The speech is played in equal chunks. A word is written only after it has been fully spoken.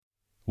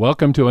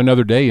Welcome to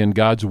another day in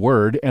God's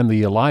Word and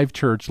the Alive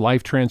Church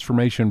Life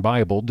Transformation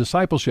Bible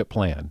Discipleship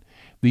Plan.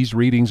 These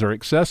readings are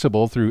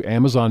accessible through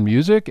Amazon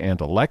Music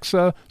and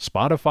Alexa,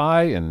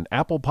 Spotify, and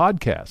Apple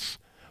Podcasts.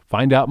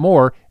 Find out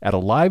more at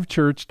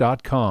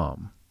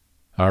alivechurch.com.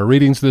 Our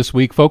readings this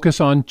week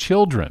focus on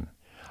children.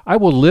 I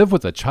will live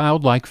with a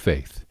childlike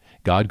faith.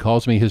 God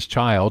calls me His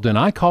child, and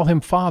I call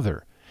Him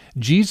Father.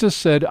 Jesus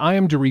said I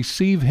am to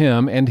receive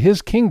Him and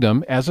His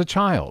kingdom as a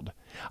child.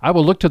 I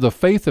will look to the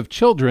faith of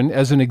children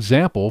as an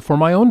example for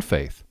my own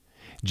faith.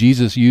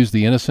 Jesus used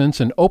the innocence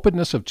and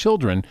openness of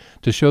children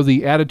to show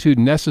the attitude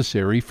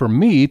necessary for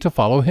me to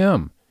follow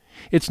Him.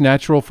 It's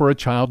natural for a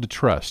child to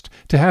trust,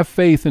 to have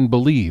faith and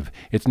believe.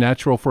 It's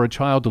natural for a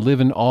child to live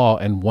in awe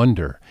and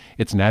wonder.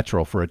 It's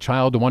natural for a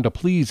child to want to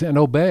please and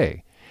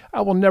obey.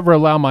 I will never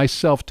allow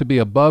myself to be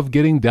above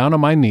getting down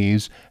on my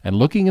knees and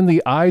looking in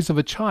the eyes of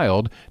a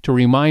child to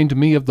remind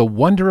me of the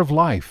wonder of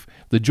life,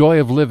 the joy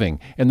of living,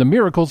 and the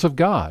miracles of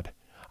God.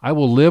 I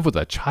will live with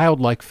a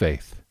childlike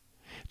faith.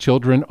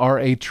 Children are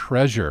a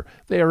treasure.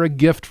 They are a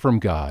gift from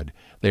God.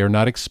 They are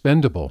not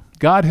expendable.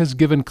 God has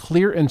given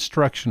clear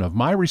instruction of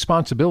my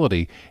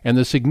responsibility and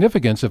the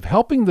significance of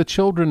helping the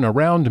children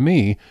around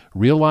me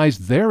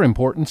realize their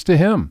importance to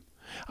Him.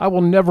 I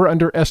will never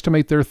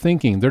underestimate their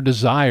thinking, their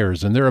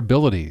desires, and their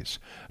abilities,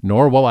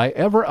 nor will I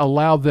ever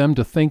allow them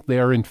to think they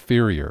are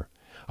inferior.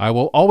 I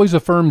will always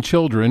affirm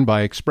children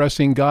by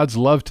expressing God's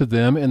love to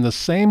them in the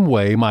same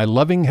way my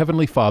loving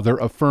Heavenly Father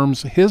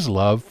affirms His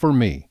love for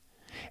me.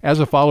 As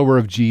a follower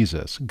of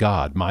Jesus,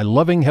 God, my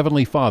loving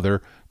Heavenly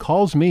Father,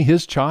 calls me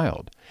His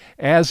child.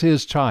 As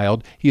His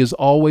child, He is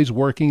always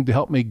working to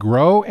help me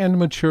grow and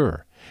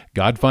mature.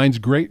 God finds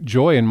great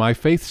joy in my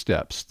faith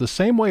steps, the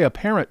same way a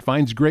parent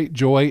finds great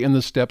joy in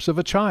the steps of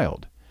a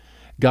child.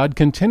 God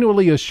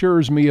continually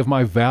assures me of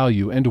my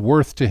value and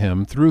worth to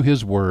Him through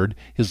His Word,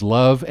 His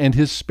love, and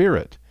His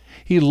Spirit.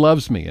 He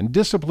loves me and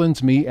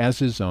disciplines me as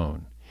His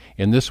own.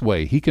 In this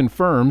way, He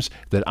confirms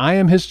that I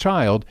am His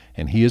child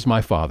and He is my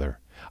Father.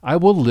 I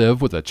will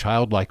live with a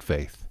childlike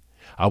faith.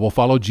 I will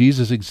follow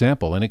Jesus'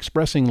 example in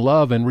expressing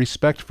love and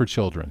respect for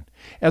children.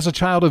 As a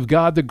child of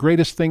God, the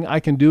greatest thing I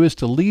can do is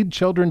to lead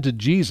children to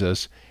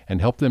Jesus and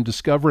help them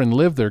discover and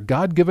live their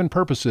God-given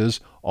purposes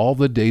all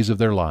the days of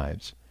their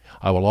lives.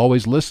 I will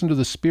always listen to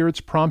the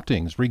Spirit's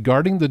promptings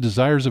regarding the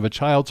desires of a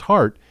child's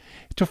heart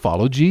to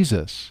follow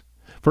Jesus.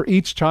 For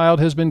each child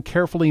has been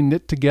carefully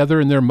knit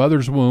together in their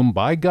mother's womb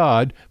by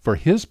God for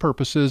His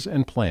purposes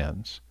and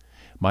plans.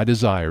 My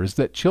desire is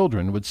that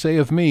children would say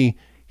of me,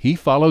 "He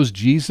follows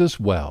Jesus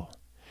well."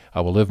 I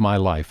will live my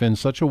life in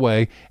such a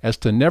way as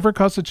to never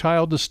cause a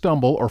child to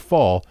stumble or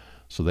fall,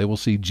 so they will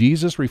see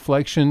Jesus'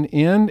 reflection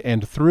in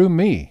and through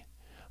me.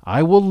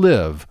 I will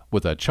live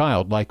with a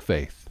childlike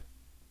faith.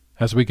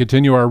 As we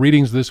continue our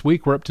readings this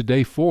week, we're up to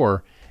day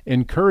 4.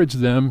 Encourage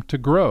them to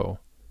grow.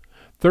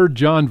 3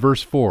 John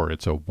verse 4,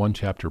 it's a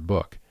one-chapter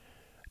book.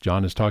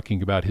 John is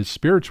talking about his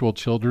spiritual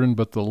children,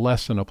 but the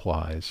lesson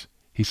applies.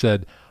 He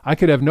said, "I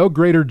could have no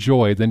greater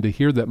joy than to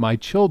hear that my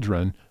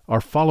children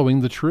are following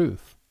the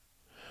truth."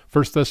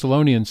 1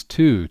 Thessalonians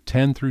 2,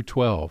 10 through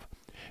 12.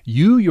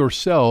 You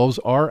yourselves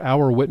are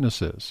our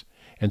witnesses,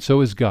 and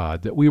so is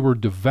God, that we were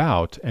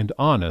devout and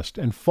honest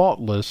and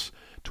faultless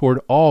toward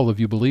all of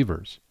you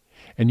believers.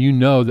 And you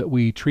know that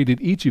we treated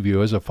each of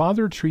you as a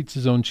father treats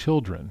his own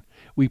children.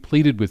 We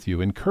pleaded with you,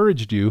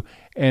 encouraged you,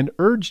 and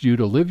urged you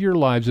to live your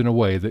lives in a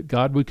way that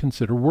God would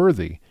consider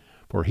worthy,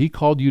 for He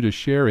called you to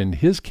share in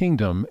His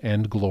kingdom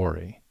and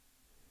glory.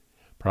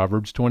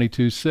 Proverbs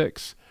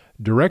 22:6.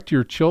 Direct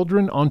your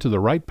children onto the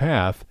right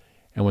path,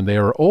 and when they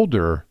are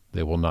older,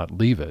 they will not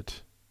leave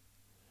it.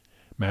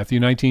 Matthew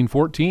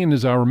 19:14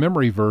 is our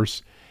memory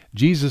verse.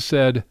 Jesus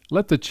said,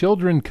 "Let the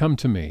children come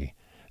to me.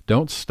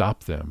 Don't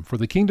stop them, for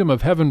the kingdom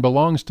of heaven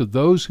belongs to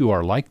those who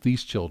are like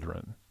these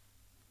children."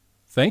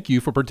 Thank you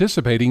for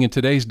participating in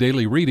today's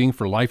daily reading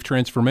for Life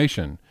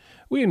Transformation.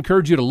 We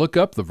encourage you to look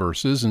up the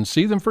verses and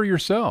see them for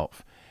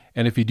yourself.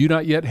 And if you do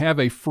not yet have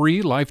a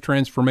free Life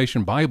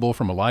Transformation Bible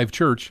from Alive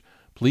Church,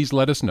 please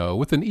let us know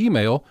with an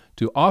email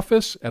to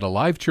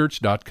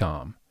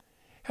office@alivechurch.com.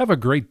 Have a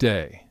great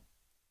day.